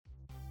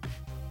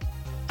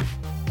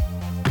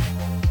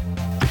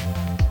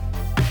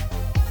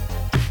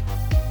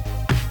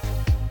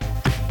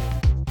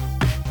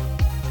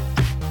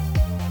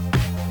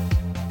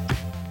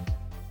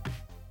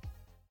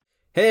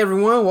Hey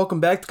everyone, welcome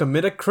back to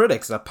Committed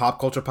Critics, a pop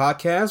culture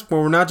podcast where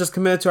we're not just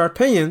committed to our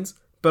opinions,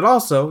 but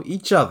also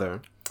each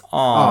other.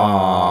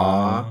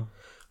 Aww.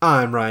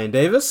 I'm Ryan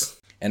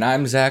Davis. And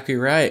I'm Zachary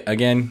Wright.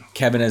 Again,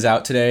 Kevin is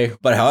out today,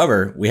 but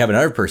however, we have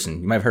another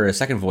person. You might have heard a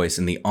second voice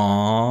in the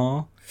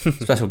aww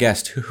special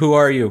guest. Who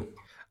are you?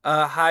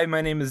 Hi,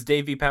 my name is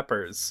Davey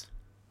Peppers.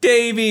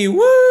 Davey,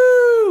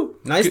 woo!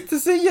 Nice to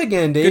see you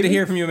again, Davey. Good to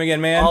hear from you again,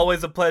 man.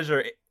 Always a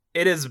pleasure.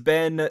 It has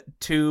been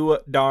too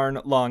darn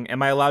long.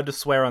 Am I allowed to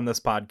swear on this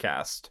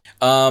podcast?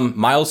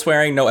 Mild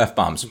swearing, no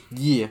F-bombs.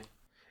 Yeah.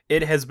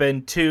 It has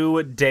been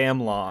too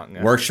damn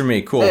long. Works for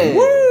me. Cool. Hey.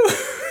 Woo!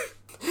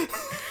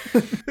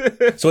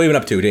 So what have you been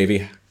up to,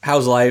 Davey?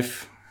 How's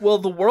life? Well,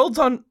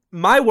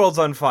 my world's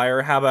on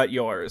fire. How about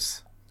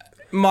yours?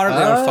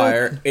 Moderately on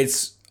fire.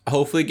 It's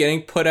hopefully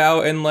getting put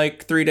out in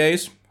like 3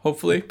 days.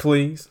 Hopefully.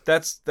 Please.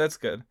 That's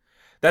good.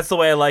 That's the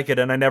way I like it,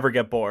 and I never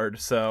get bored,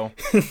 so...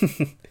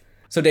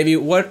 So, Davey,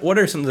 what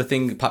are some of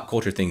the pop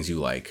culture things you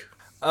like?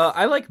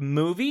 I like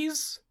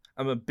movies.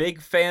 I'm a big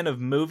fan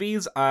of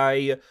movies.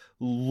 I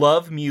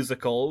love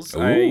musicals.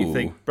 Ooh. I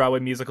think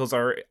Broadway musicals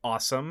are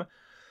awesome.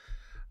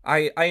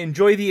 I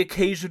enjoy the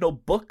occasional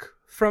book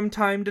from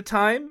time to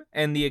time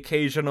and the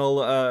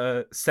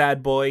occasional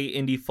sad boy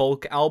indie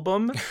folk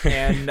album.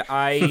 And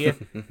I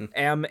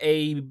am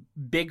a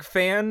big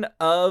fan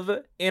of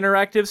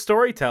interactive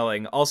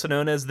storytelling, also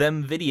known as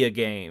them video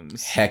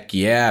games. Heck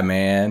yeah,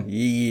 man.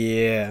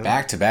 Yeah.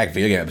 Back-to-back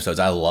video game episodes.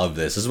 I love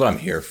this. This is what I'm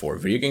here for.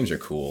 Video games are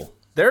cool.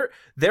 They're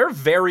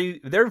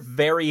very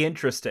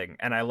interesting,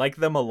 and I like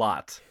them a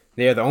lot.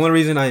 They're the only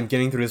reason I am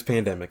getting through this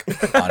pandemic.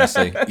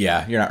 Honestly,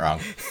 yeah, you're not wrong.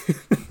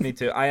 Me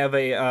too. I have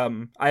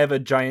a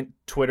giant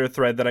Twitter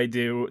thread that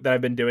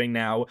I've been doing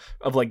now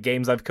of like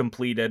games I've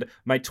completed.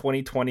 My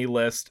 2020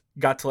 list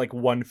got to like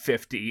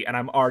 150, and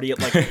I'm already at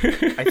like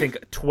I think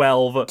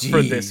 12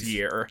 for this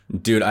year.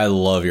 Dude, I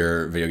love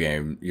your video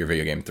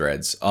game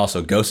threads.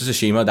 Also, Ghost of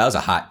Tsushima, that was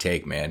a hot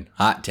take, man.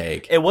 Hot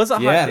take. It was a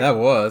hot take. Yeah, that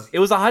was. It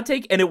was a hot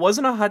take, and it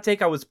wasn't a hot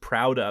take I was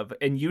proud of.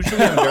 And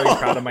usually I'm very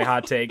proud of my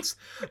hot takes,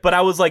 but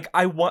I was like,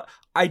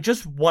 I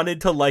just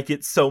wanted to like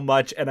it so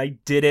much, and I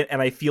didn't,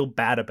 and I feel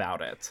bad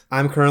about it.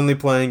 I'm currently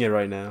playing it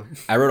right now.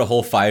 I wrote a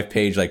whole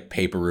 5-page like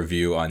paper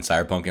review on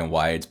Cyberpunk and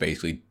why it's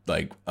basically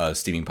like a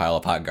steaming pile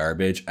of hot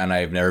garbage, and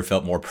I've never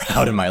felt more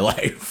proud in my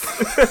life.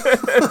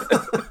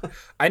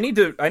 I need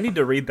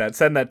to read that.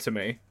 Send that to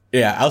me.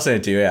 Yeah, I'll send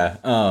it to you, yeah.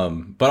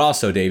 But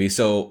also, Davey,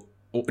 so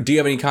do you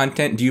have any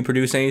content? Do you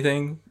produce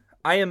anything?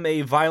 I am a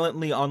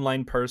violently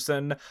online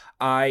person.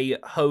 I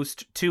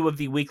host 2 of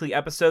the weekly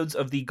episodes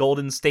of the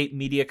Golden State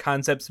Media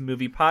Concepts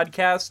movie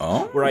podcast,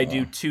 where I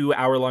do 2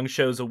 hour-long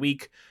shows a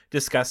week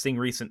discussing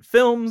recent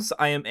films.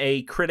 I am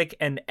a critic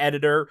and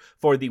editor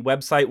for the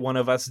website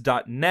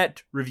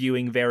oneofus.net,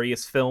 reviewing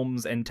various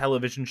films and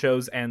television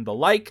shows and the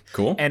like.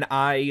 Cool. And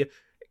I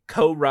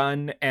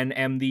co-run and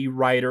am the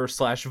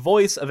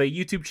writer/voice of a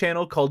YouTube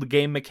channel called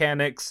Game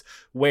Mechanics,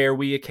 where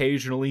we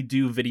occasionally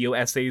do video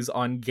essays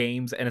on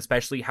games and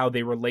especially how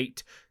they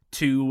relate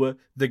to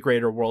the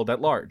greater world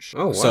at large.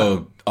 Oh, wow.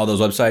 So all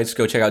those websites,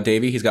 go check out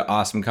Davey. He's got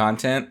awesome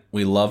content.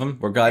 We love him.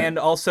 We're glad. And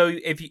also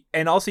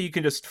you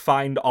can just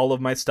find all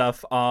of my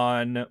stuff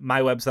on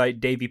my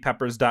website,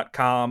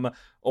 daveypeppers.com,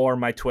 or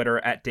my Twitter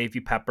at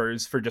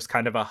daveypeppers, for just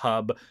kind of a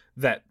hub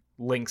that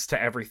links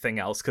to everything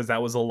else, because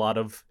it was a lot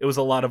of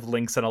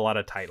links and a lot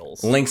of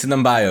titles. Links in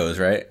them bios,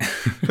 right?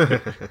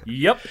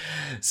 Yep.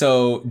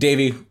 So,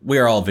 Davey, we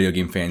are all video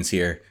game fans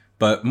here,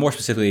 but more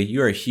specifically,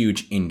 you're a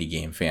huge indie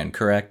game fan,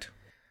 correct?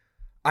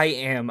 I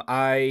am.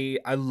 I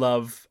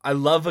love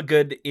a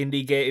good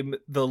indie game.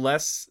 The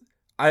less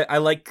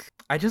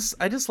I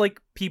just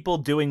like people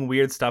doing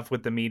weird stuff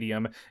with the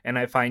medium, and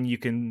I find you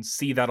can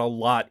see that a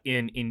lot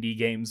in indie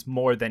games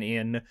more than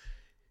in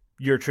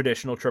your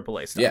traditional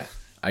AAA stuff. Yeah.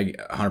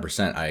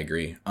 100% I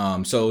agree.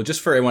 So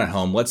just for everyone at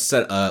home, let's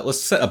set a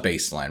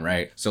baseline,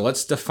 right? So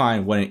let's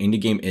define what an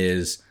indie game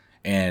is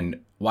and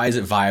why is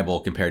it viable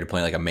compared to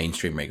playing like a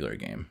mainstream regular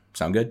game.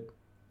 Sound good?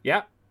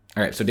 Yeah.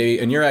 All right. So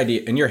Davey, in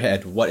your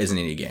head, what is an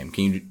indie game?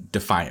 Can you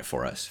define it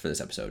for us for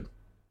this episode?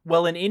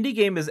 Well, an indie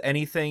game is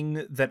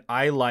anything that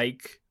I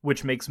like,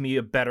 which makes me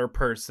a better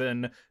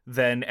person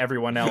than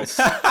everyone else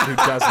who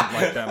doesn't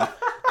like them.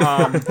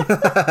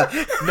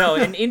 No,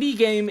 an indie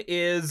game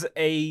is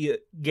a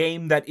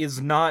game that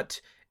is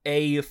not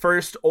a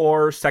first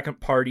or second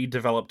party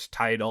developed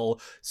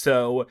title.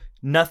 So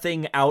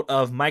nothing out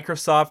of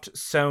Microsoft,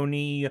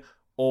 Sony,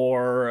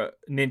 or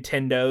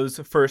Nintendo's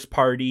first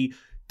party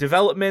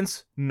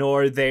developments,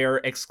 nor their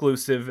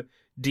exclusive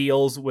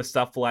deals with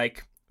stuff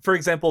like, for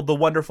example, The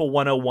Wonderful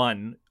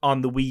 101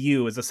 on the Wii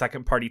U is a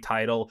second party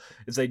title,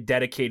 is a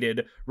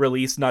dedicated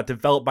release not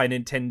developed by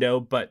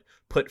Nintendo, but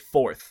put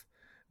forth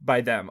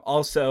by them.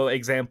 Also,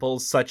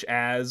 examples such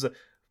as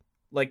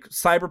like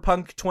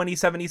Cyberpunk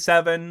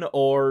 2077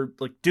 or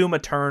like Doom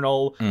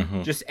Eternal,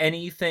 just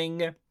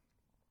anything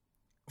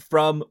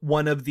from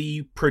one of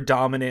the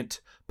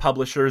predominant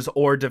publishers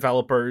or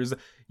developers,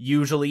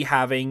 usually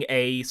having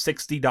a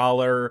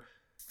 $60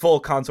 full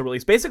console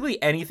release.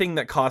 Basically anything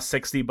that costs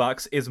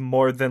 $60 is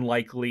more than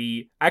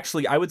likely,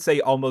 actually I would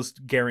say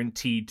almost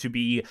guaranteed to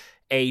be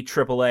a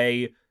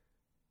AAA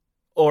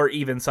or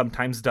even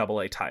sometimes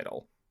AA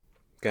title.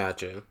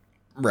 Gotcha.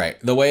 Right.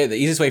 The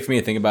easiest way for me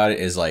to think about it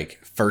is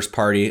like first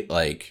party,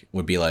 like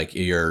would be like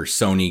your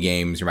Sony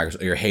games, your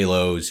Microsoft, your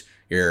Halos,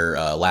 your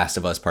Last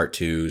of Us Part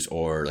 2s,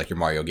 or like your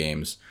Mario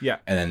games. Yeah.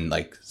 And then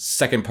like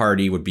second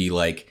party would be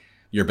like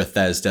your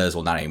Bethesda's.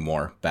 Well, not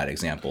anymore. Bad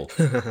example.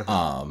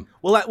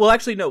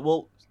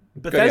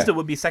 Bethesda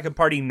would be second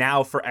party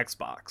now for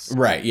Xbox.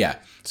 Right. Yeah.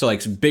 So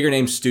like bigger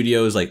name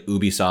studios like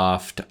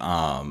Ubisoft.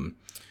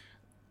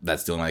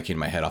 That's the only one that came to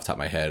my head off the top of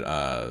my head.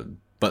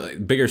 But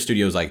like, bigger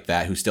studios like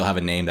that who still have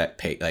a name that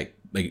pay like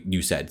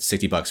you said,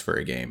 $60 for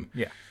a game.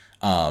 Yeah.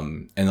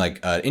 And like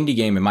an indie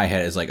game in my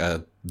head is like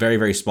a very,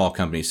 very small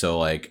company. So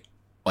like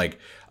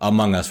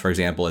Among Us, for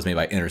example, is made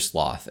by Inner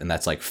Sloth, and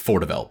that's like 4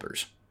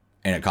 developers,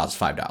 and it costs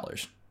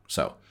 $5.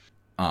 So,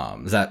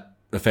 is that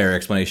a fair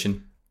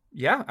explanation?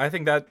 Yeah, I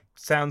think that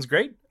sounds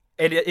great.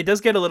 It does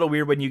get a little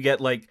weird when you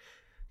get like,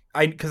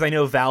 because I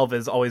know Valve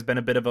has always been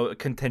a bit of a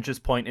contentious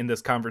point in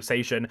this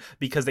conversation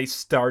because they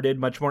started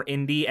much more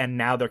indie, and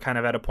now they're kind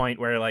of at a point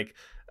where like,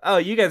 oh,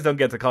 you guys don't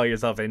get to call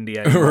yourself indie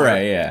anymore.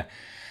 Right? Yeah.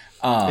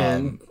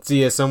 And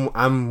see,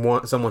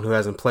 I'm someone who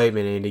hasn't played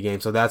many indie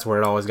games, so that's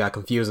where it always got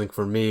confusing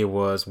for me.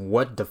 Was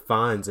what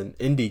defines an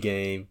indie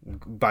game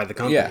by the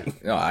company?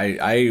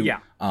 Yeah,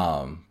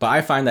 no, but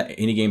I find that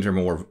indie games are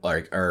more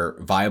like are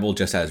viable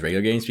just as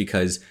regular games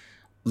because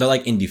they're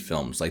like indie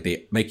films. Like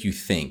they make you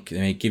think,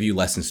 they give you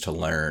lessons to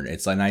learn.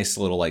 It's a nice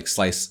little like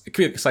slice. It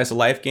could be a slice of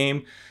life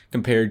game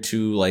compared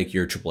to like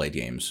your AAA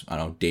games. I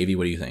don't know, Davey,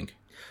 what do you think?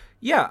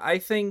 Yeah, I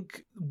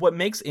think what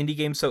makes indie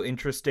games so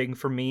interesting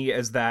for me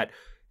is that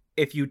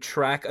if you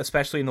track,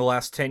 especially in the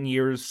last 10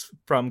 years,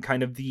 from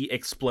kind of the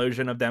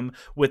explosion of them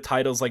with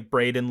titles like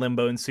Braid and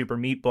Limbo and Super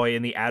Meat Boy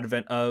and the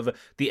advent of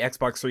the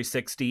Xbox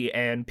 360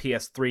 and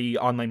PS3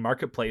 online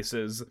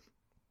marketplaces,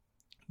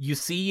 you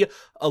see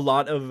a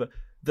lot of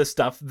the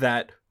stuff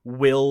that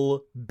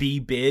will be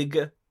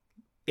big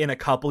in a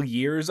couple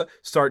years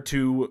start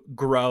to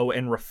grow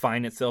and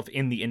refine itself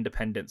in the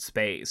independent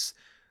space.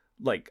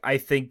 Like, I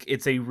think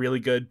it's a really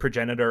good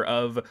progenitor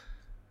of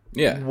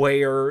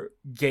where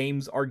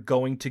games are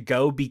going to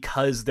go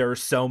because there are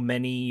so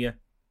many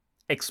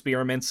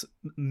experiments.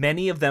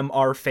 Many of them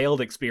are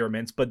failed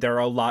experiments, but there are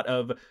a lot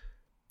of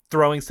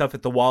throwing stuff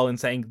at the wall and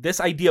saying this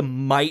idea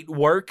might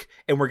work,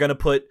 and we're going to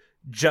put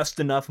just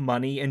enough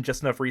money and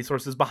just enough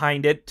resources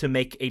behind it to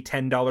make a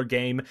 $10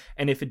 game.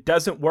 And if it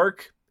doesn't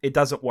work, it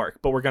doesn't work,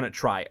 but we're going to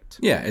try it.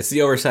 Yeah, it's the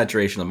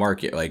oversaturation of the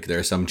market. Like,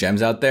 there's some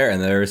gems out there,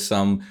 and there's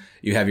some,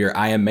 you have your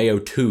I Am Mayo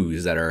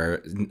 2s that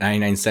are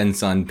 99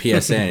 cents on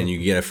PSN, and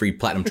you get a free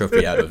platinum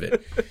trophy out of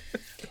it.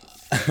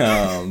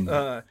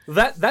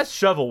 That's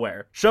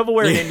shovelware.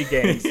 Shovelware in indie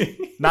games,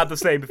 not the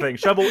same thing.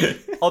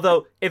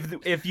 Although,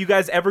 if you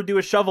guys ever do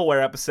a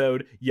shovelware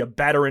episode, you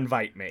better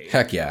invite me.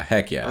 Heck yeah.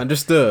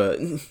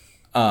 Understood.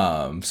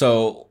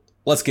 So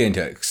let's get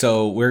into it.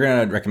 So we're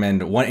going to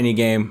recommend one indie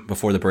game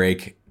before the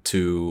break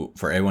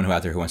for everyone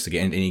out there who wants to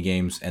get into indie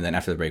games, and then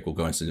after the break we'll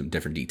go into some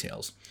different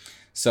details.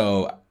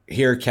 So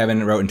here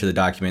Kevin wrote into the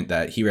document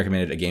that he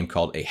recommended a game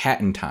called A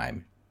Hat in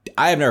Time.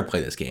 I have never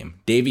played this game.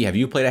 Davey, have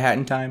you played A Hat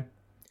in Time?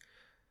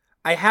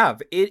 I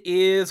have. It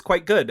is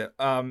quite good.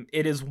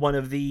 It is one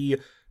of the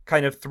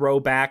kind of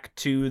throwback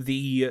to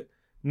the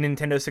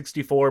Nintendo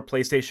 64,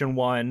 PlayStation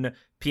 1,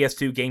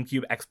 PS2,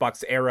 GameCube,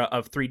 Xbox era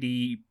of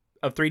 3D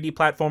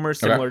platformers,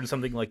 similar to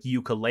something like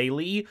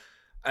Yooka-Laylee,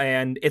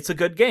 and it's a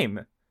good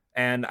game.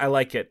 And I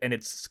like it, and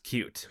it's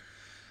cute.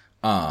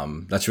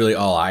 That's really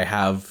all I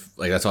have.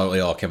 Like, that's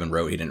really all Kevin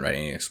wrote. He didn't write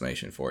any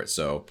explanation for it.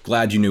 So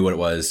glad you knew what it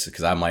was,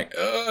 because I'm like,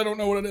 I don't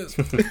know what it is.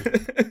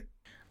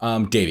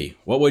 Davey,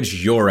 what would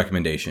your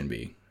recommendation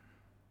be?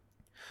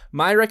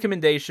 My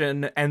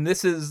recommendation, and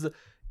this is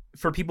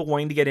for people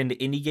wanting to get into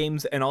indie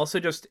games, and also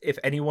just if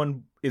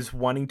anyone is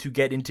wanting to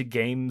get into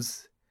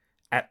games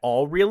at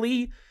all,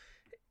 really,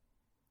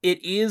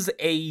 it is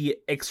a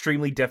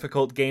extremely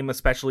difficult game,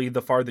 especially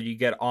the farther you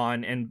get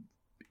on and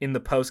in the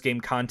post-game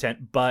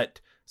content,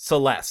 but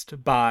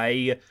Celeste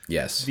by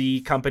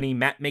the company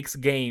Matt Makes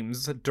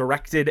Games,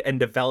 directed and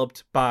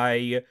developed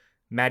by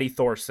Matty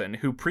Thorson,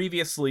 who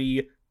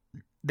previously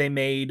they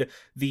made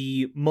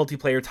the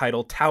multiplayer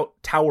title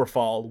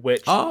Towerfall,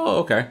 which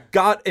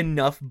got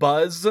enough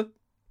buzz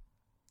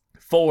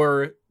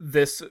for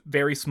this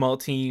very small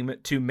team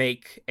to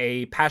make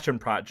a passion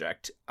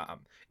project.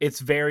 It's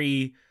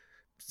very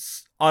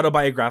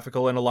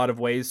autobiographical in a lot of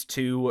ways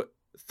to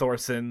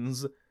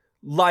Thorson's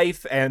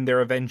life and their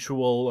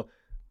eventual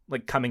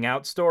coming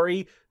out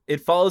story.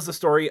 It follows the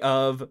story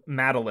of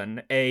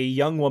Madeline, a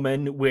young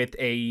woman with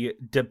a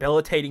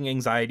debilitating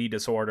anxiety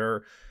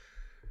disorder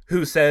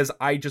who says,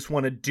 I just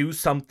want to do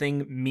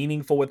something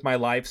meaningful with my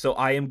life, so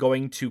I am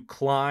going to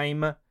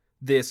climb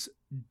this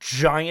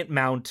giant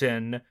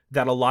mountain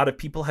that a lot of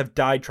people have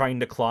died trying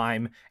to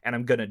climb, and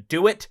I'm going to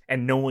do it,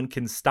 and no one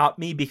can stop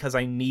me because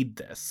I need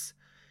this.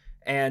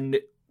 And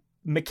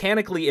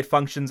mechanically, it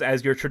functions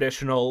as your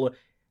traditional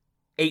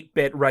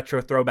 8-bit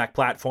retro throwback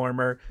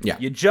platformer. Yeah.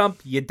 You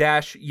jump, you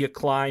dash, you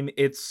climb.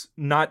 It's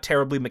not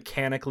terribly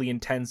mechanically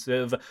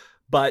intensive,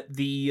 but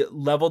the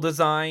level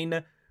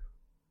design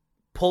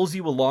pulls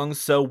you along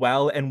so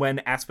well, and when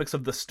aspects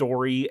of the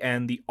story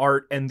and the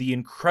art and the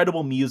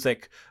incredible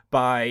music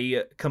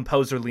by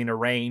composer Lena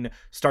Raine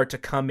start to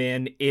come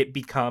in, it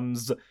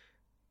becomes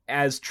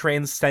as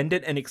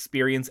transcendent an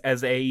experience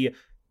as a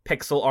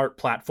pixel art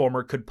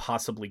platformer could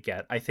possibly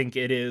get. I think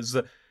it is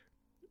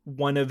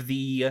one of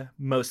the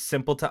most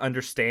simple to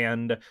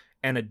understand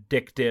and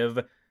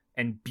addictive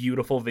and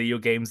beautiful video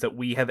games that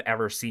we have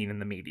ever seen in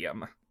the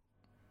medium.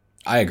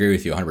 I agree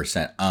with you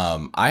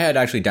 100%. I had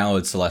actually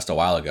downloaded Celeste a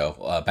while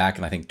ago, back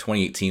in I think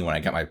 2018 when I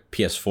got my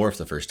PS4 for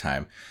the first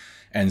time.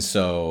 And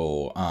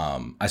so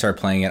I started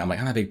playing it. I'm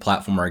like, I'm a big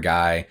platformer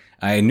guy.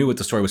 I knew what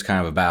the story was kind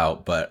of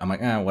about, but I'm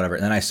like, whatever.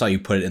 And then I saw you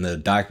put it in the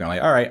document. I'm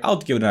like, all right, I'll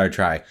give it another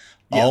try.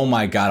 Yeah. Oh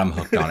my God, I'm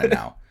hooked on it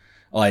now.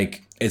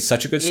 Like, it's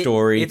such a good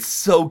story. It's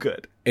so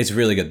good. It's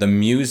really good. The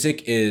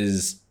music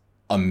is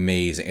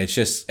amazing.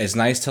 It's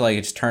nice to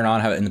like just turn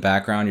on, have it in the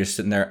background. You're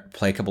sitting there,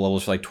 play a couple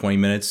levels for like 20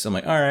 minutes. I'm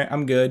like, all right,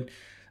 I'm good.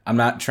 I'm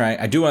not trying.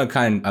 I do want to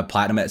kind of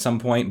platinum at some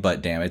point,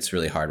 but damn, it's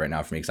really hard right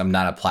now for me because I'm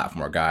not a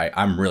platformer guy.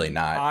 I'm really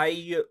not.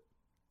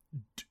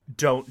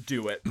 Don't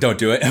do it. Don't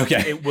do it?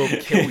 Okay. It will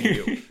kill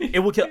you. It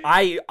will kill.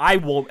 I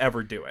won't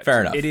ever do it.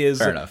 Fair enough. It is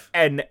Fair enough.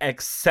 An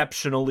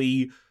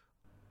exceptionally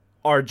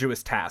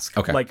arduous task.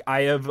 Okay. Like,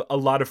 I have a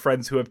lot of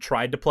friends who have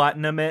tried to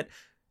platinum it,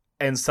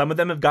 and some of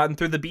them have gotten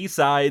through the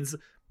B-sides.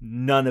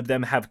 None of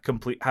them have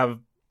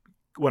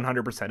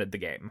 100%ed the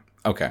game.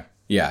 Okay.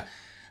 Yeah.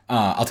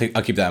 I'll keep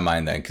that in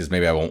mind then, because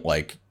maybe I won't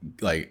like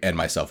end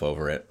myself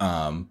over it.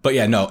 But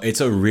yeah, no,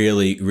 it's a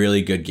really,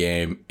 really good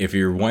game. If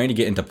you're wanting to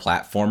get into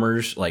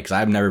platformers, like, cause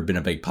I've never been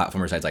a big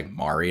platformer besides like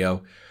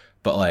Mario,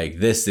 but like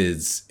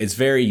it's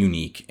very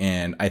unique,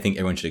 and I think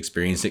everyone should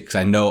experience it, because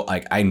I know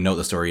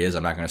the story is.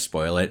 I'm not going to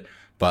spoil it,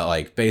 but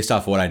like based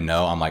off what I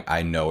know, I'm like,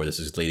 I know where this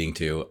is leading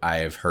to. I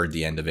have heard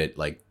the end of it.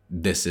 Like,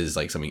 this is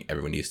like something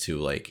everyone needs to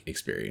like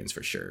experience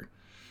for sure.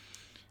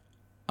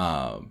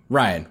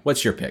 Ryan,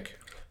 what's your pick?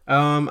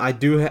 I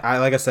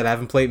like I said, I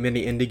haven't played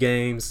many indie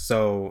games,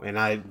 so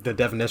the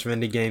definition of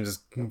indie games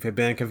has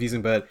been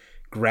confusing, but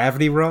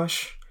Gravity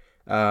Rush,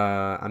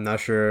 I'm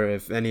not sure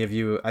if any of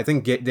you, I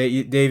think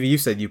Dave, you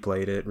said you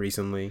played it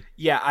recently.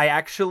 Yeah, I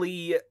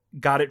actually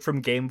got it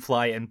from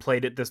GameFly and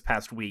played it this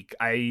past week.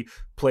 I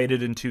played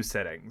it in 2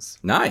 sittings.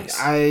 Nice.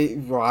 I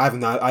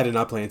did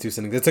not play in 2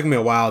 sittings. It took me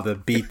a while to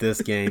beat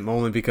this game,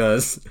 only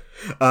because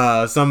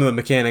some of the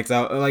mechanics,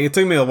 it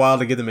took me a while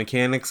to get the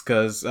mechanics,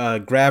 because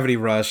Gravity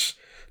Rush,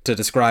 to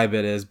describe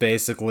it, is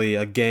basically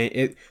a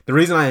game. The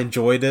reason I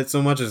enjoyed it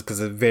so much is because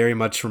it very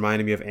much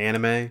reminded me of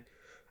anime.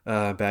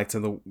 Back to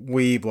the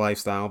weeb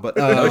lifestyle, but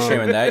no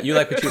shame in that. You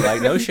like what you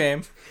like. No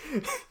shame.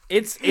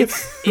 It's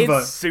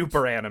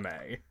super anime.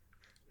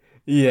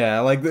 Yeah,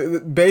 like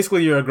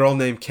basically you're a girl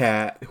named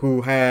Kat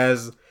who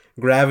has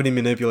gravity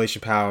manipulation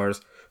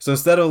powers. So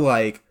instead of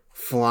like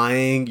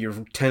flying,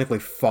 you're technically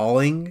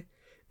falling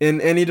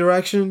in any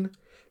direction.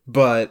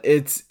 But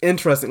it's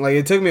interesting. Like,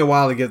 it took me a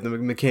while to get the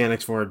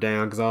mechanics for it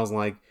down, because I was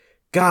like,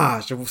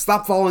 gosh,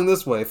 stop falling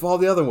this way, fall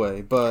the other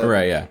way. But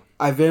right, yeah.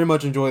 I very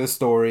much enjoy the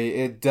story.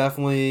 It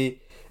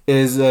definitely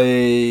has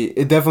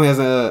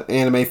an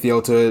anime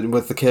feel to it,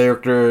 with the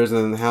characters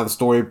and how the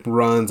story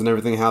runs and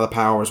everything, how the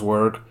powers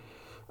work.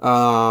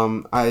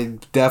 I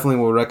definitely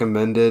will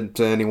recommend it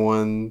to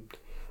anyone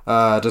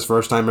just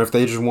first time, if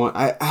they just want.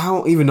 I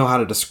don't even know how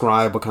to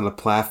describe what kind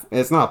of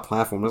it's not a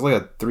platform. It's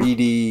like a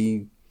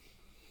 3D.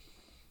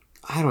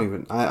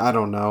 I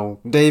don't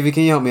know. Davey,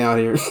 can you help me out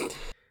here?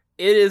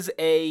 It is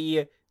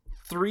a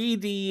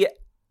 3D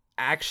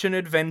action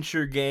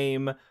adventure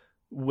game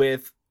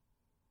with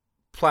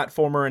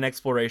platformer and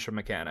exploration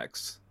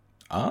mechanics.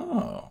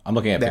 Oh, I'm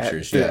looking at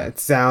pictures. Yeah, that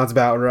sounds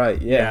about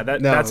right. Yeah,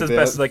 that's as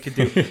best as I could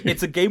do.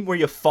 It's a game where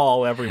you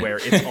fall everywhere.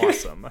 It's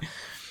awesome.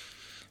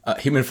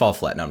 Human fall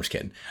flat. No, I'm just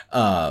kidding.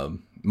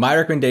 My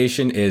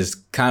recommendation is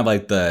kind of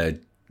like the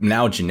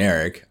now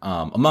generic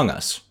Among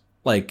Us.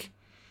 Like,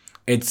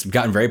 it's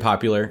gotten very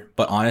popular,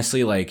 but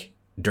honestly, like,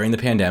 during the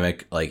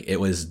pandemic, like, it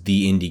was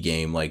the indie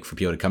game, like, for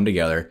people to come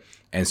together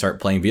and start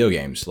playing video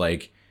games.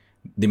 Like,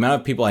 the amount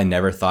of people I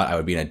never thought I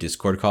would be in a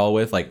Discord call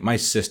with, like, my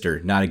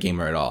sister, not a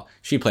gamer at all,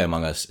 she played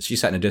Among Us. She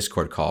sat in a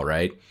Discord call,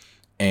 right?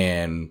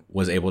 And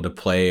was able to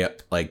play,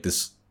 like,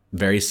 this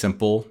very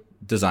simple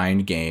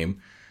designed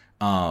game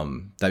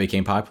that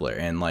became popular.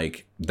 And,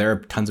 like, there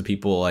are tons of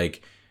people,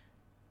 like,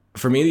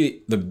 for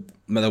me, the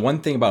one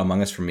thing about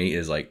Among Us for me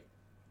is, like,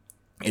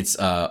 it's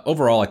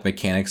overall, like,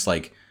 mechanics,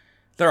 like,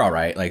 they're all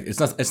right. Like,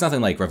 it's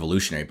nothing like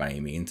revolutionary by any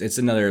means. It's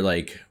another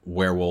like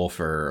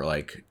werewolf or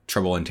like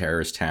Trouble in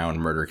Terrorist Town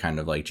murder kind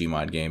of like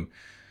Gmod game.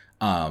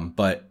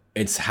 But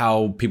it's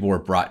how people were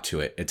brought to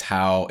it. It's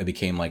how it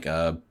became like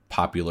a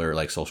popular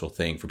like social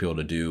thing for people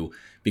to do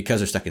because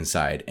they're stuck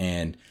inside.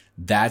 And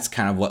that's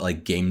kind of what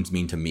like games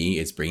mean to me.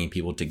 It's bringing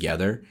people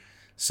together.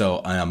 So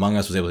Among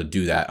Us was able to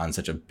do that on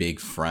such a big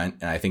front,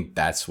 and I think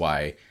that's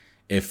why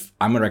if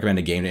I'm gonna recommend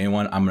a game to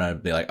anyone, I'm gonna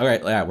be like, all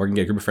right, yeah, we're gonna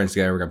get a group of friends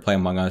together, we're gonna play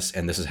Among Us,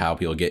 and this is how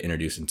people get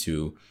introduced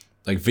into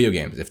like video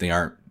games if they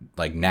aren't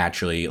like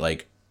naturally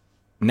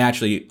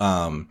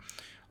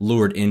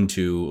lured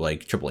into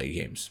like AAA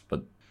games.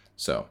 But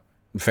so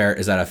fair,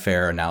 is that a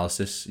fair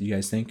analysis, you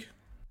guys think?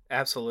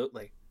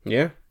 Absolutely.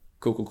 Yeah.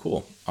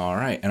 Cool. All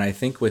right, and I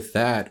think with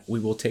that we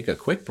will take a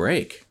quick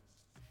break.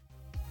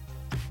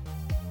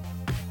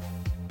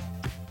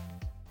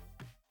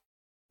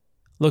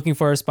 Looking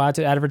for a spot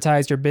to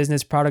advertise your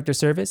business, product, or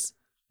service?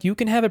 You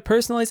can have a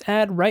personalized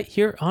ad right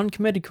here on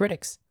Committed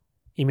Critics.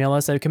 Email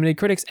us at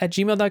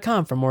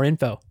committedcritics@gmail.com for more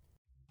info.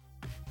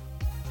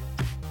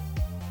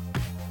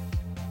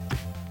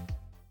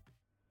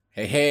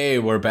 Hey,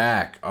 we're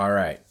back. All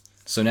right.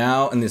 So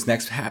now in this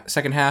next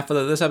second half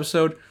of this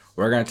episode,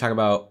 we're going to talk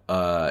about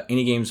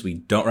indie games we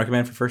don't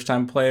recommend for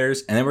first-time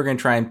players, and then we're going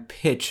to try and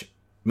pitch.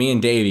 Me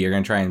and Davey are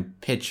going to try and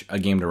pitch a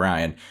game to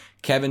Ryan.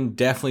 Kevin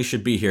definitely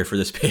should be here for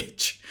this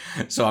pitch,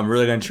 so I'm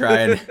really going to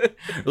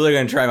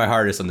try my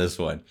hardest on this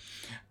one.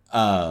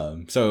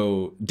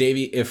 So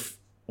Davey,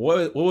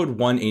 what would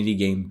one indie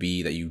game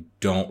be that you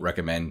don't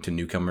recommend to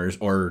newcomers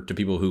or to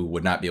people who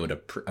would not be able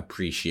to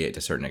appreciate to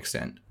a certain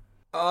extent?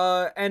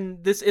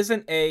 And this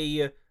isn't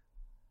a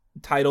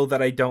title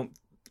that I don't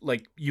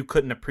like. You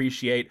couldn't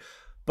appreciate,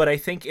 but I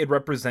think it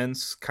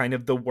represents kind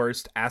of the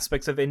worst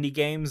aspects of indie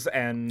games,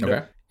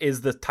 and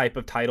is the type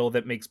of title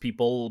that makes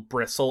people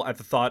bristle at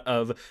the thought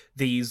of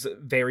these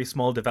very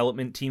small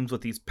development teams with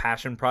these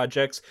passion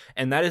projects,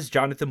 and that is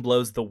Jonathan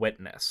Blow's The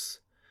Witness.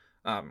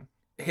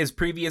 His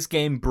previous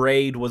game,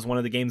 Braid, was one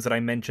of the games that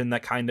I mentioned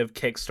that kind of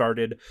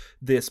kickstarted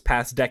this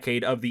past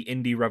decade of the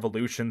indie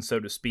revolution, so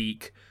to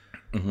speak,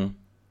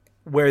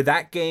 where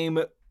that game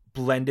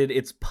blended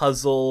its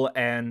puzzle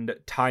and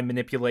time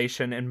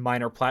manipulation and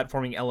minor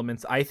platforming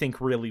elements, I think,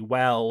 really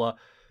well.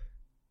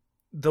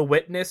 The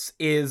Witness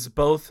is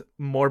both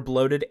more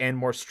bloated and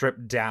more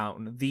stripped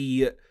down.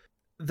 The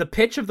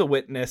pitch of The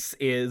Witness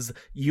is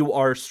you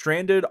are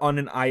stranded on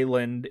an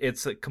island.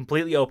 It's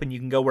completely open. You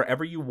can go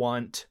wherever you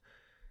want,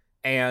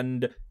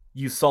 and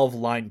you solve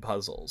line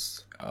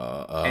puzzles.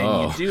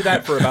 And you do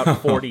that for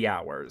about 40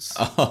 hours.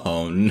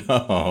 Oh,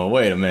 no.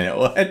 Wait a minute.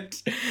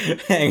 What?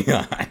 Hang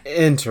on.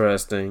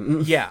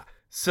 Interesting. Yeah.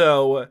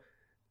 So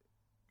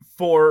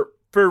for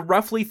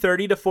roughly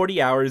 30 to 40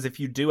 hours, if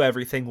you do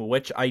everything,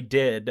 which I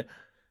did,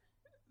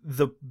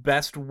 the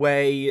best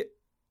way...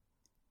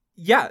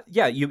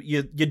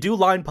 You do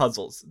line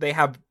puzzles. They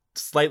have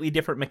slightly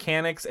different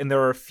mechanics, and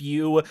there are a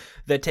few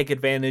that take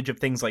advantage of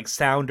things like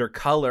sound or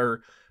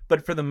color.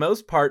 But for the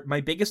most part,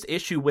 my biggest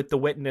issue with The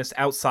Witness,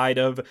 outside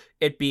of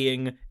it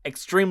being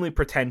extremely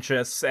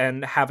pretentious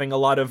and having a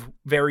lot of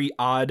very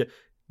odd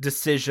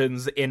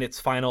decisions in its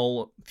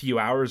final few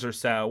hours or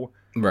so,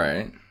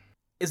 right,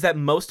 is that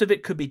most of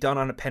it could be done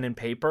on a pen and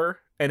paper,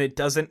 and it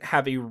doesn't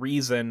have a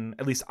reason,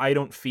 at least I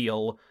don't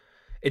feel,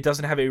 it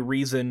doesn't have a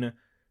reason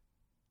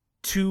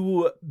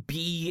to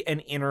be an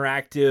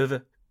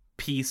interactive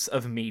piece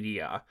of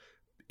media.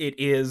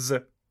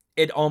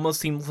 It almost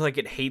seems like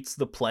it hates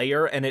the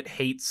player and it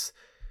hates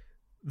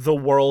the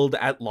world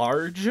at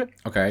large.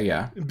 Okay,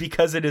 yeah.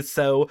 Because it is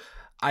so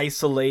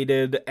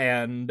isolated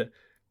and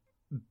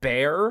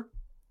bare.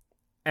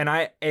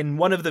 And in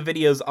one of the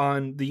videos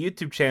on the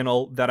YouTube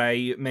channel that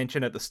I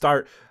mentioned at the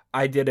start,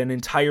 I did an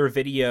entire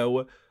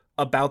video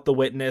about The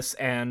Witness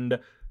and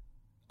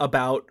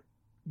about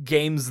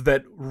games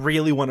that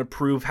really want to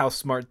prove how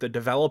smart the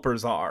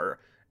developers are.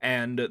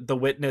 And The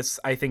Witness,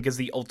 I think, is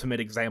the ultimate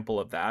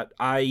example of that.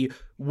 I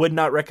would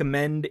not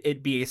recommend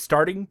it be a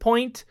starting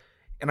point,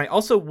 and I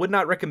also would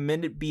not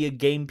recommend it be a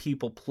game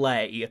people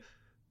play,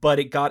 but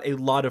it got a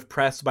lot of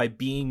press by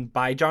being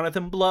by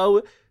Jonathan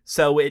Blow,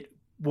 so it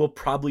will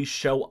probably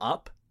show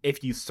up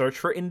if you search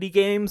for indie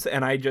games,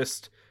 and I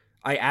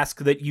ask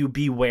that you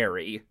be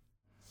wary.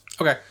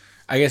 Okay.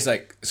 I guess,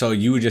 so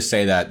you would just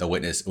say that The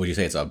Witness, would you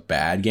say it's a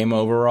bad game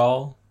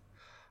overall?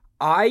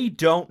 I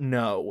don't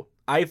know.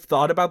 I've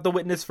thought about The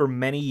Witness for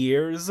many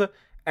years,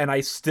 and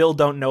I still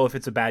don't know if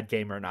it's a bad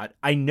game or not.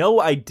 I know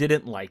I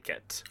didn't like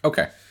it.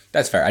 Okay,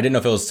 that's fair. I didn't know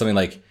if it was something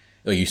like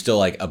you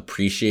still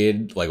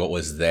appreciated what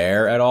was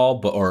there at all,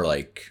 but or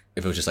if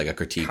it was just a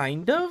critique.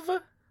 Kind of.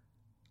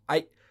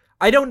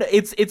 I don't know.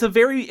 It's a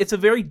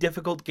very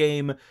difficult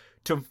game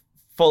to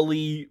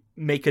fully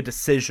make a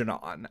decision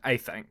on, I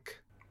think.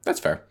 That's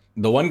fair.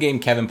 The one game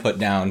Kevin put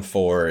down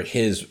for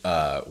his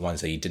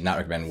ones that he did not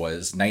recommend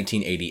was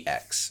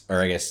 1980X,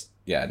 or I guess.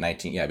 Yeah, it'd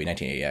be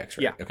 1980X, right?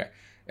 Yeah. Okay.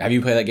 Have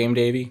you played that game,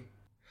 Davey?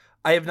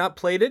 I have not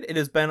played it. It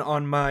has been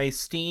on my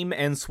Steam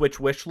and Switch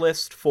wish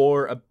list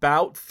for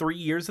about 3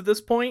 years at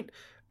this point,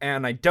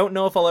 and I don't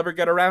know if I'll ever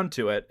get around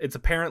to it. It's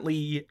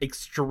apparently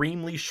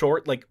extremely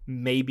short,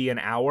 maybe an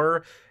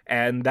hour,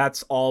 and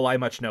that's all I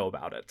much know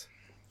about it.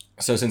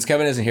 So since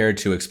Kevin isn't here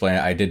to explain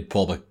it, I did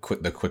pull the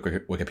quick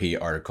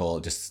Wikipedia article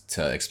just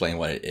to explain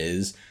what it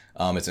is.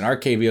 It's an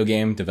arcade video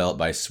game developed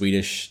by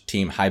Swedish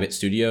team Hybit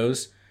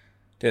Studios.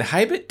 Did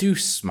Hybit do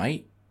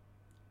Smite?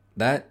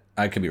 That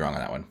I could be wrong on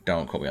that one.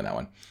 Don't quote me on that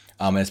one.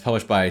 And it's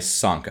published by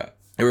Sonka.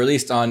 It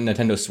released on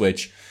Nintendo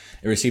Switch.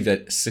 It received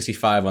a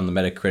 65 on the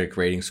Metacritic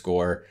rating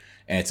score,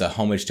 and it's a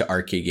homage to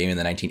arcade game in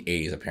the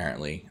 1980s,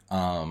 apparently.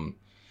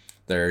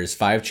 There's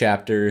 5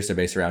 chapters. They're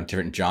based around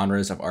different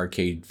genres of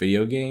arcade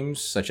video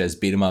games, such as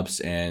beat 'em ups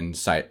and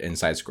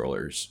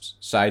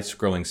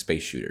side-scrolling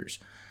space shooters.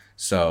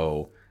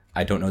 So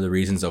I don't know the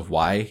reasons of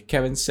why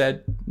Kevin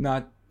said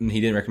he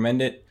didn't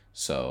recommend it.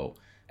 So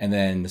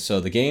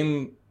the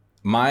game,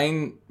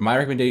 my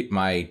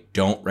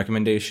don't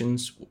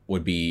recommendations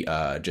would be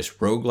just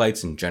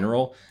roguelites in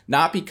general.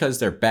 Not because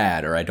they're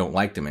bad or I don't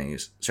like them in any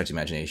stretch of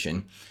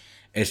imagination.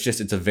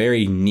 It's a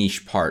very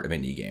niche part of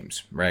indie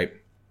games, right?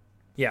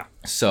 Yeah.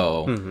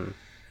 So,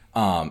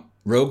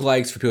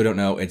 roguelikes, for people who don't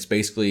know, it's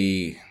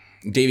basically...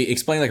 Davey,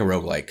 explain like a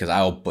roguelike, because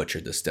I'll butcher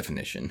this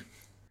definition.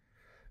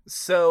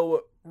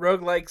 So,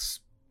 roguelikes,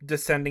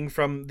 descending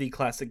from the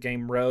classic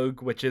game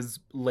Rogue, which is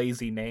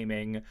lazy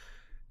naming,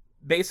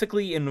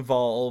 basically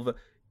involve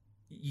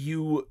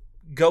you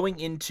going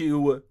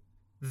into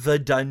the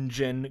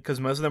dungeon, because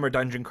most of them are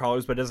dungeon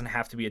crawlers, but it doesn't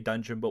have to be a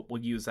dungeon, but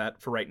we'll use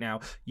that for right now.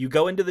 You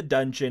go into the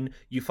dungeon,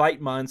 you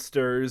fight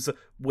monsters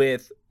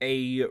with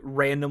a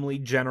randomly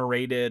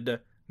generated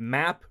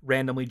map,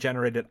 randomly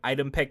generated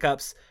item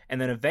pickups, and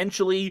then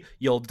eventually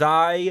you'll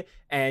die,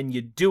 and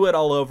you do it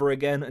all over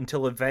again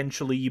until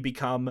eventually you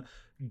become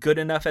good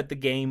enough at the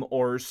game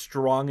or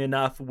strong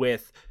enough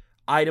with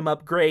item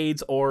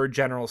upgrades or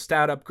general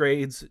stat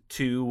upgrades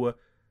to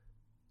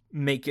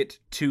make it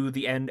to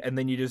the end, and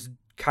then you just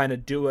kind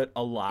of do it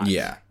a lot.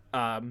 Yeah.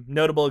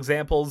 Notable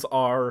examples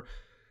are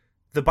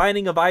The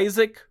Binding of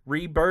Isaac,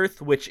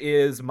 Rebirth, which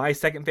is my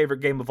second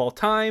favorite game of all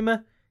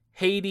time,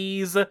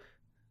 Hades,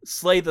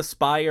 Slay the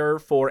Spire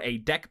for a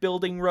deck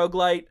building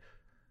roguelite,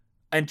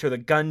 Enter the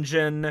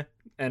Gungeon,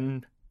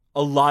 and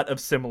a lot of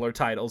similar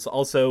titles.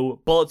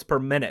 Also, Bullets Per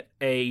Minute,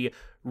 a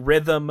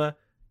rhythm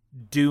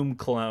Doom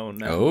clone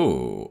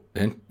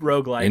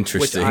roguelite,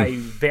 interesting. which I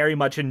very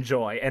much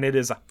enjoy, and it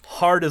is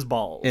hard as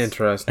balls.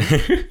 Interesting.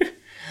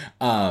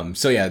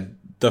 So yeah,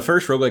 the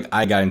first roguelike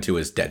I got into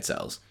was Dead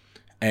Cells,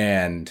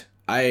 and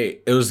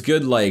it was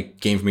good like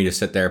game for me to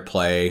sit there,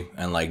 play,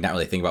 and like not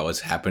really think about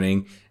what's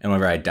happening. And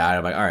whenever I died,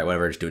 I'm like, all right,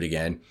 whatever, just do it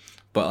again.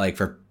 But like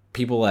for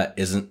people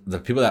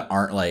that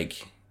aren't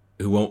like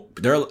who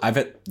won't,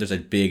 there's a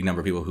big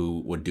number of people who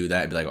would do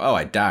that and be like, oh,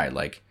 I died,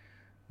 like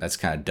that's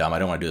kind of dumb. I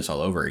don't want to do this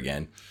all over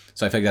again.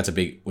 So I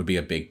think would be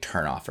a big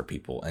turnoff for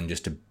people, and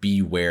just to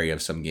be wary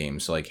of some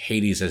games. So like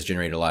Hades has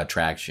generated a lot of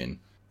traction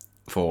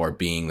for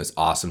being this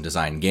awesome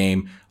design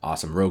game,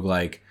 awesome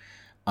roguelike.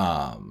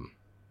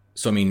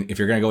 So I mean, if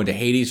you're gonna go into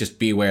Hades, just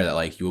be aware that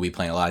like you will be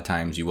playing a lot of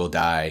times, you will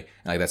die,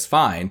 and like that's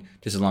fine,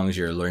 just as long as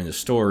you're learning the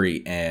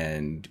story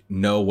and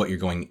know what you're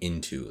going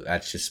into.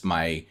 That's just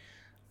my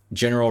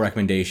general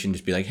recommendation.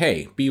 Just be like,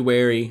 hey, be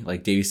wary.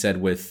 Like Davey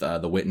said with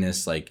The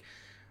Witness, like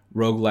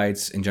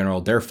roguelites in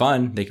general, they're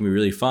fun. They can be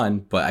really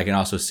fun, but I can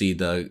also see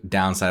the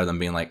downside of them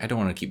being like, I don't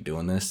want to keep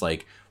doing this.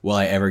 Like, will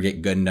I ever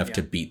get good enough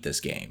to beat this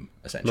game?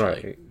 Essentially.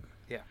 Right.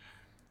 Yeah.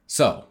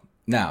 So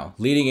now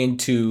leading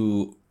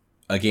into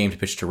a game to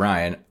pitch to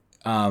Ryan,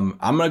 I'm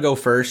gonna go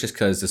first just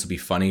because this will be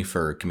funny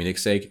for comedic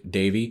sake.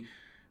 Davey,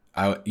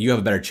 you have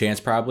a better chance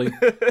probably.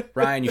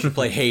 Ryan, you should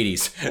play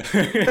Hades.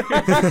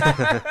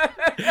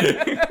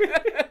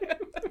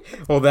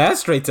 Well,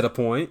 that's straight to the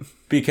point.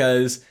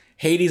 Because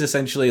Hades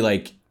essentially,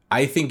 like,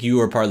 I think you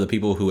are part of the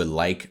people who would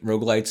like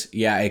roguelites.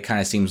 Yeah, it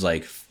kind of seems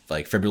like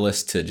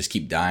frivolous to just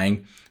keep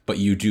dying, but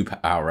you do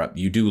power up.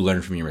 You do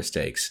learn from your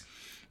mistakes.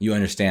 You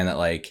understand that,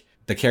 like,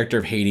 the character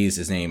of Hades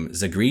is named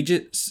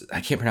Zagreus.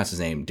 I can't pronounce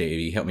his name,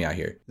 Davey. Help me out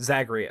here.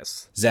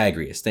 Zagreus,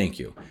 thank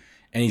you.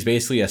 And he's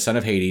basically a son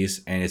of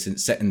Hades, and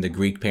it's set in the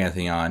Greek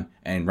pantheon.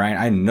 And Ryan,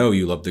 I know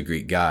you love the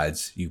Greek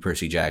gods, you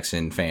Percy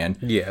Jackson fan.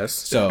 Yes.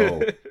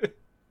 So,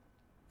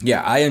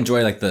 yeah, I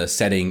enjoy, like, the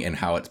setting and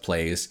how it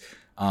plays.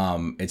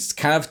 It's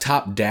kind of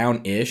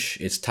top-down-ish.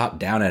 It's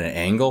top-down at an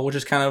angle, which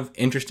is kind of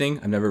interesting.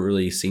 I've never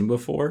really seen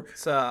before.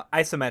 It's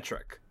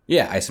isometric.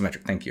 Yeah,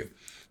 isometric. Thank you.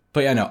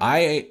 But yeah, no,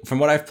 from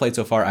what I've played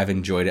so far, I've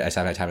enjoyed it. I just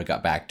haven't had time to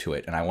get back to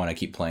it, and I want to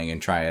keep playing and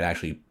try and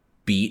actually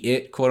beat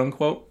it, quote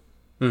unquote.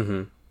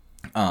 Mm-hmm.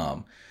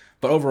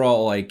 But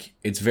overall, like,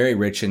 it's very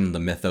rich in the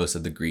mythos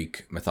of the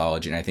Greek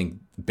mythology, and I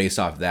think based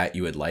off that,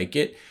 you would like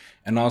it.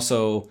 And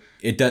also,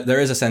 there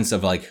is a sense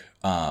of like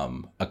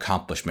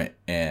accomplishment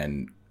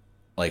and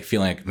like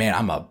feeling like, man,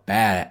 I'm a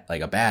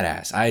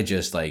badass. I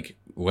just like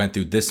went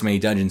through this many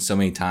dungeons so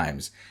many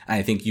times. And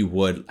I think you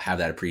would have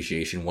that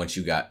appreciation once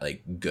you got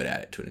like good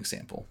at it.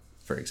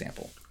 For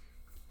example.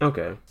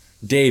 Okay.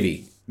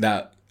 Davey,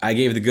 now I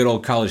gave the good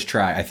old college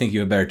try. I think you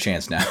have a better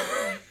chance now.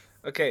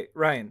 Okay,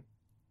 Ryan,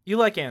 you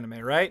like anime,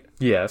 right?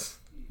 Yes,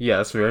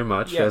 very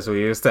much, Yeah. as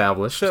we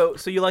established. So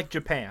you like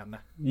Japan?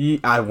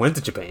 I went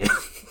to Japan.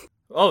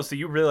 Oh, so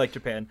you really like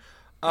Japan.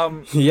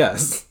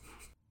 Yes.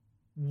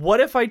 What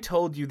if I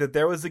told you that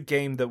there was a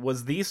game that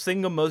was the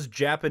single most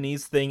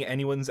Japanese thing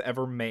anyone's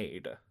ever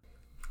made?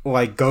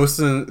 Like Ghost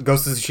of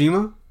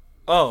Tsushima?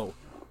 Oh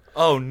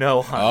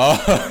no, Hunt.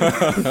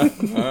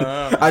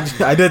 Oh.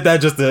 I did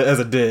that just as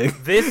a dig.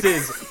 This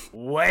is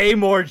way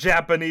more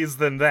Japanese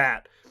than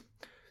that.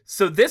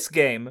 So this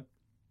game,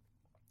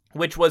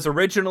 which was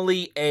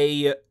originally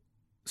a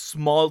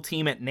small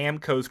team at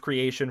Namco's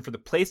creation for the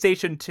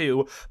PlayStation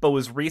 2, but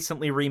was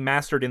recently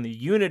remastered in the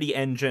Unity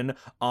engine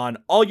on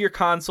all your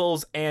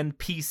consoles and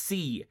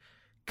PC,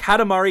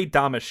 Katamari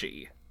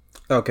Damacy.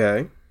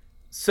 Okay.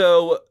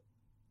 So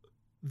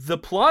the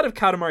plot of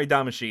Katamari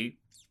Damacy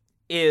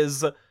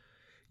is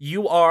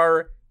you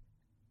are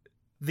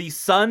the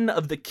son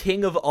of the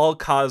king of all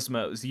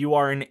cosmos. You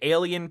are an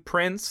alien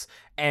prince,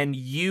 and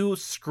you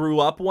screw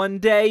up one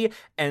day,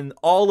 and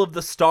all of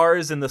the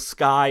stars in the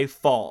sky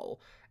fall.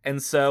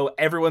 And so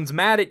everyone's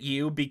mad at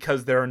you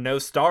because there are no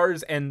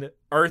stars, and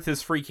Earth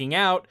is freaking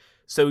out.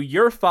 So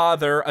your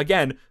father,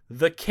 again,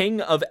 the king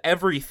of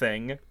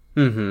everything,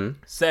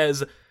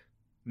 says,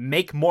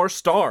 make more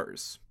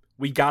stars.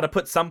 We gotta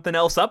put something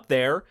else up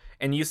there.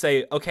 And you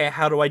say, okay,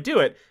 how do I do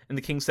it? And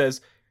the king says,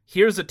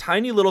 here's a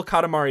tiny little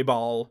Katamari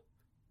ball.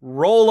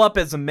 Roll up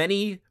as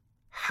many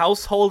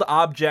household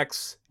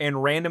objects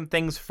and random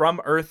things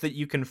from Earth that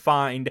you can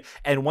find,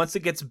 and once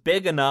it gets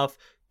big enough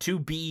to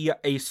be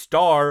a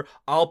star,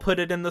 I'll put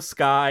it in the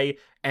sky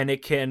and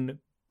it can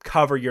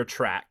cover your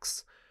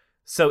tracks.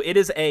 So it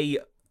is a,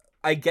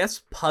 I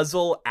guess,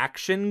 puzzle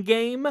action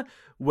game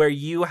where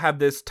you have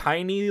this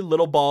tiny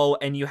little ball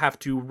and you have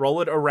to roll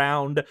it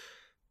around,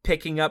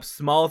 picking up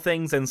small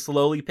things and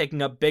slowly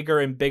picking up bigger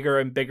and bigger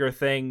and bigger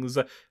things,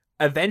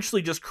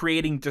 eventually just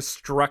creating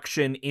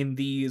destruction in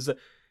these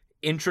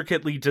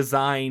intricately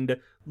designed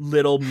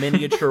little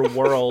miniature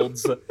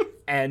worlds,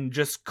 and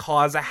just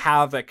cause a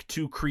havoc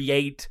to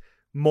create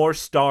more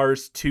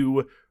stars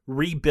to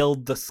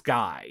rebuild the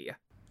sky.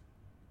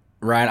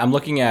 Ryan, I'm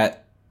looking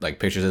at like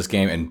pictures of this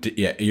game, and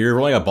yeah, you're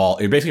rolling a ball.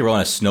 You're basically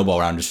rolling a snowball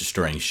around, just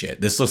destroying shit.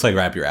 This looks like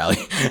right up your alley.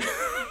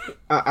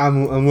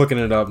 I'm looking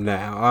it up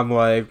now. I'm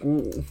like,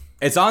 ooh.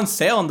 It's on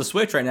sale on the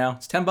Switch right now.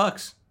 It's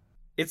 $10.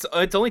 It's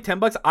only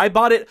 $10. I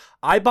bought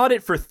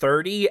it for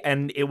 $30,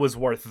 and it was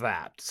worth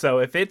that. So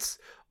if it's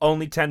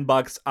only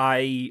 $10,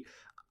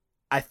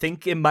 I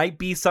think it might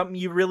be something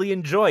you really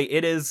enjoy.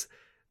 It is,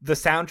 the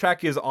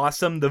soundtrack is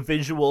awesome. The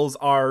visuals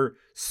are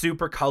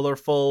super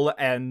colorful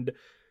and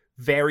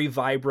very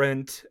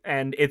vibrant,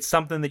 and it's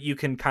something that you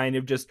can kind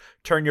of just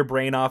turn your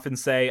brain off and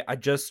say, I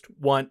just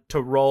want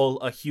to roll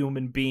a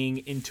human being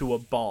into a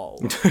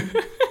ball.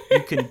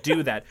 You can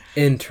do that.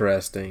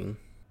 Interesting.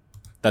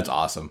 That's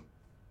awesome.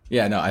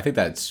 Yeah, no, I think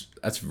that's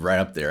right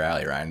up their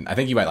alley, Ryan. I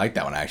think you might like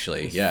that one,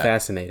 actually. Yeah,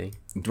 fascinating.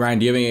 Ryan,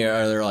 do you have any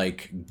other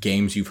like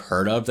games you've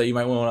heard of that you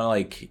might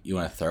want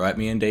to throw at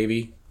me and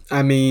Davey?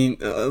 I mean,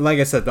 like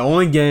I said, the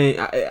only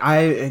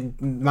game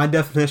my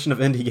definition of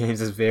indie games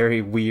is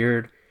very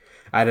weird.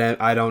 I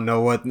didn't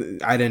know what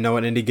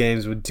indie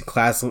games were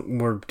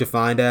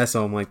defined as.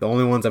 So I'm like, the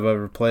only ones I've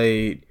ever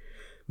played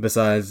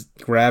besides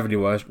Gravity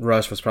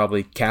Rush was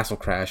probably Castle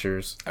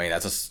Crashers. I mean,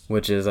 that's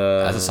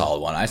a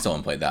solid one. I still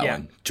haven't played that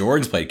one.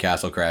 Jordan's played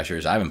Castle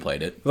Crashers. I haven't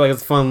played it.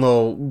 It's a fun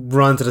little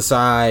run to the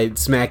side,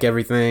 smack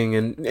everything,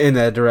 and in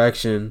that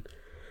direction.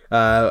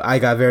 I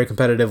got very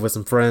competitive with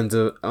some friends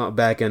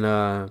back in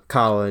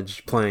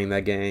college playing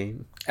that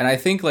game. And I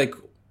think like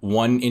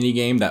one indie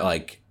game that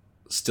like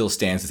still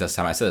stands the test of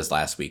time. I said this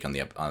last week on the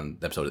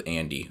episode with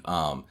Andy.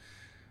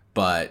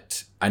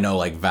 But I know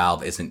like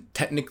Valve isn't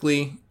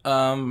technically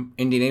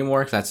indie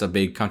anymore, 'cause that's a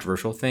big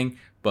controversial thing.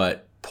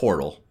 But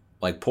Portal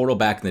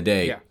back in the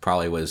day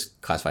probably was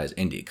classified as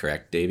indie,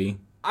 correct, Davey?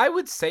 I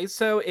would say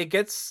so.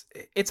 It's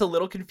a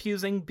little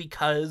confusing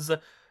because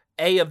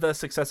of the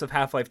success of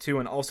Half-Life 2,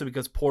 and also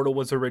because Portal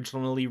was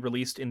originally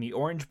released in the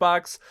Orange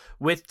Box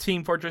with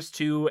Team Fortress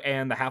 2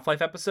 and the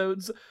Half-Life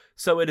episodes.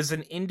 So it is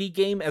an indie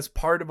game as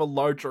part of a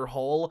larger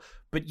whole.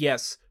 But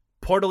yes,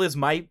 Portal is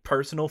my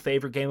personal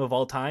favorite game of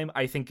all time.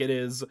 I think it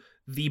is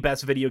the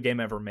best video game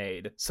ever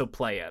made. So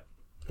play it.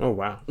 Oh,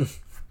 wow.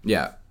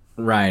 Yeah.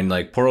 Ryan,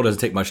 like Portal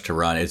doesn't take much to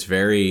run. It's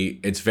very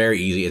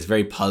easy. It's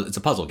it's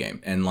a puzzle game,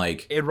 and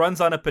like it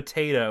runs on a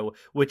potato,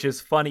 which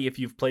is funny if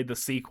you've played the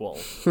sequel.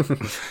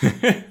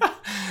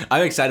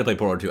 I'm excited to play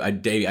Portal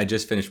 2. I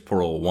just finished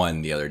Portal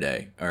 1 the other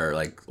day, or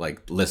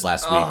like this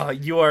last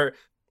week.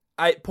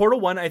 Portal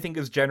 1 I think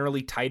is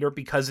generally tighter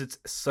because it's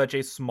such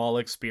a small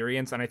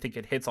experience, and I think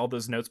it hits all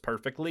those notes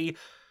perfectly.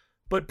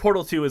 But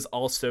Portal 2 is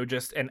also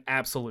just an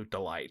absolute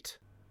delight.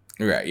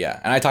 Right, yeah.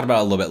 And I talked about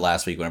it a little bit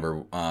last week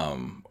whenever I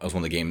was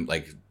one of the game,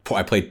 like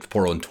I played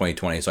Portal in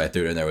 2020, so I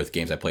threw it in there with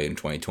games I played in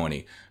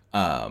 2020.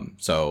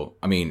 So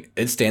I mean,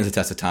 it stands the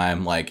test of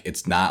time. Like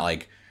it's not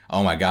like,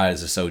 oh my god,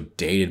 this is so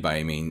dated by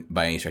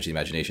any stretch of the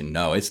imagination.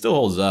 No, it still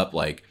holds up.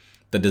 Like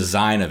the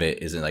design of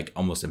it is like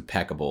almost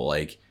impeccable.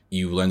 Like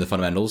you learn the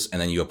fundamentals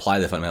and then you apply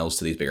the fundamentals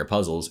to these bigger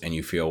puzzles and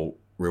you feel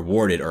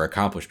rewarded or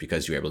accomplished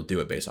because you're able to do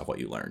it based off what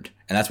you learned.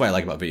 And that's what I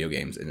like about video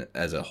games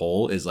as a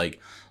whole is like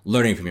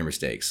learning from your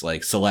mistakes.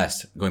 Like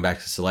Celeste, going back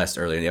to Celeste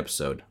earlier in the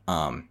episode,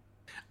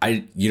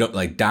 you don't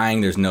like dying.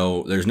 There's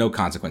no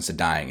consequence to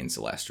dying in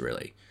Celeste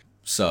really.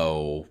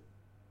 So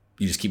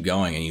you just keep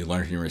going and you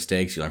learn from your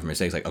mistakes. You learn from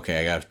mistakes like,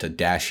 okay, I got to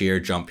dash here,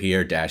 jump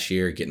here, dash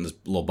here, get in this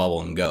little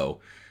bubble and go.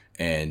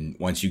 And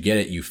once you get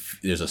it,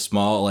 there's a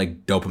small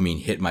like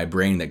dopamine hit in my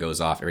brain that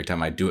goes off every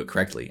time I do it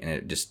correctly,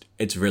 and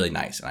it's really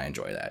nice, and I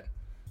enjoy that.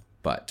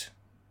 But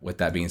with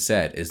that being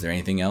said, is there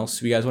anything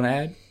else you guys want to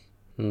add?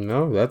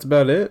 No, that's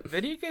about it.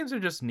 Video games are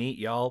just neat,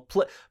 y'all.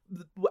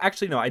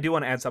 Actually, no, I do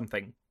want to add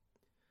something.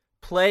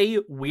 Play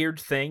weird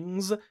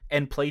things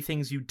and play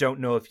things you don't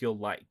know if you'll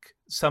like.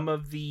 Some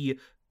of the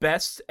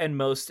best and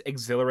most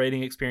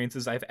exhilarating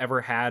experiences I've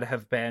ever had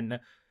have been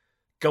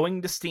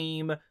going to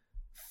Steam,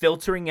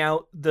 filtering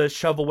out the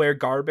shovelware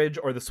garbage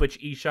or the Switch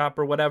eShop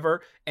or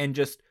whatever, and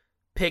just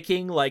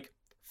picking like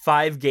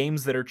 5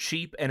 games that are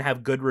cheap and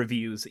have good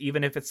reviews.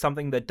 Even if it's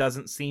something that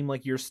doesn't seem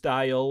like your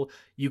style,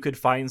 you could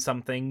find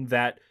something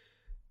that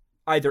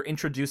either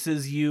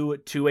introduces you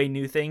to a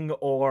new thing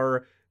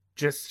or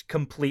just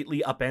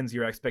completely upends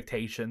your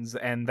expectations.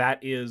 And that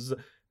is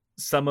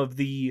some of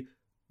the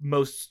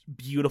most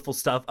beautiful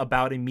stuff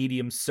about a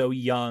medium so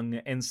young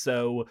and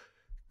so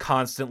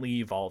constantly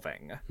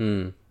evolving.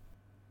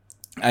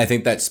 I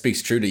think that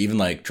speaks true to even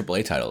like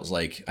AAA titles.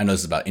 Like, I know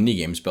this is about indie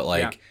games, but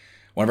like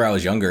whenever I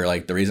was younger,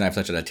 like the reason I have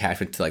such an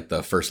attachment to like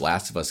the first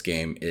Last of Us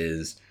game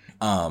is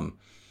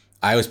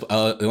I was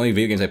the only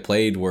video games I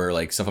played were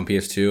like stuff on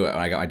PS2.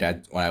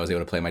 When I was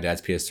able to play my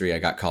dad's PS3, I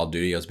got Call of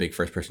Duty. It was a big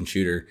first person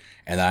shooter,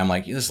 and then I'm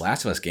like, this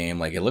Last of Us game,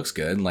 like it looks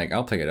good, like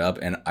I'll pick it up,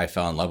 and I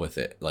fell in love with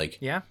it. Like,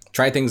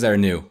 try things that are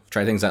new,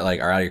 try things that like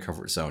are out of your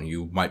comfort zone.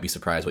 You might be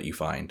surprised what you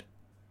find.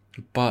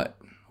 But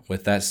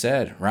with that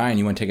said, Ryan,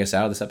 you want to take us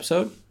out of this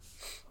episode?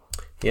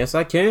 Yes,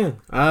 I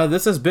can.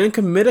 This has been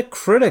Committed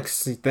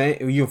Critics. You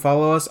can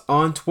follow us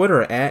on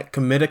Twitter at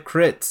Committed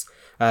Crits.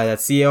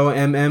 That's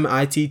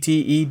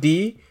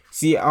COMMITTED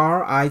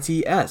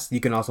CRITS. You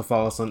can also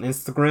follow us on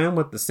Instagram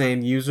with the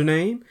same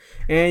username,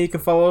 and you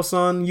can follow us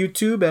on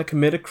YouTube at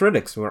Committed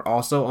Critics. We're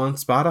also on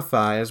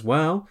Spotify as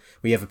well.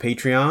 We have a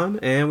Patreon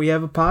and we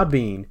have a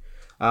Podbean.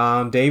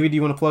 David, do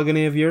you want to plug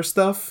any of your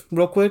stuff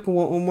real quick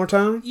one more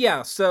time?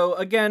 Yeah, so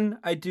again,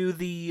 I do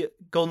the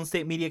Golden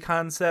State Media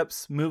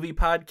Concepts movie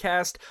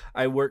podcast.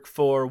 I work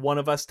for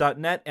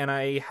oneofus.net, and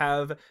I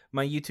have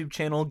my YouTube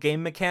channel,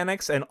 Game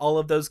Mechanics, and all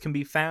of those can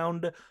be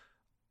found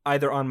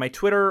either on my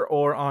Twitter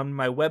or on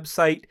my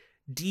website,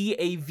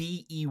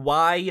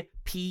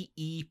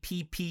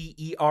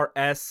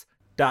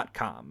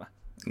 DAVEYPEPPERS.com.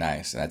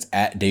 Nice. That's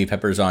at Davey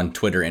Peppers on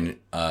Twitter and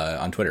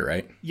on Twitter,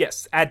 right?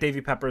 Yes, at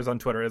Davey Peppers on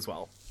Twitter as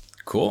well.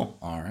 Cool.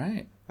 All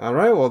right.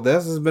 Well,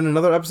 this has been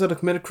another episode of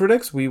Committed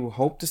Critics. We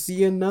hope to see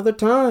you another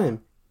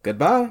time.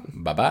 Goodbye.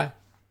 Bye-bye.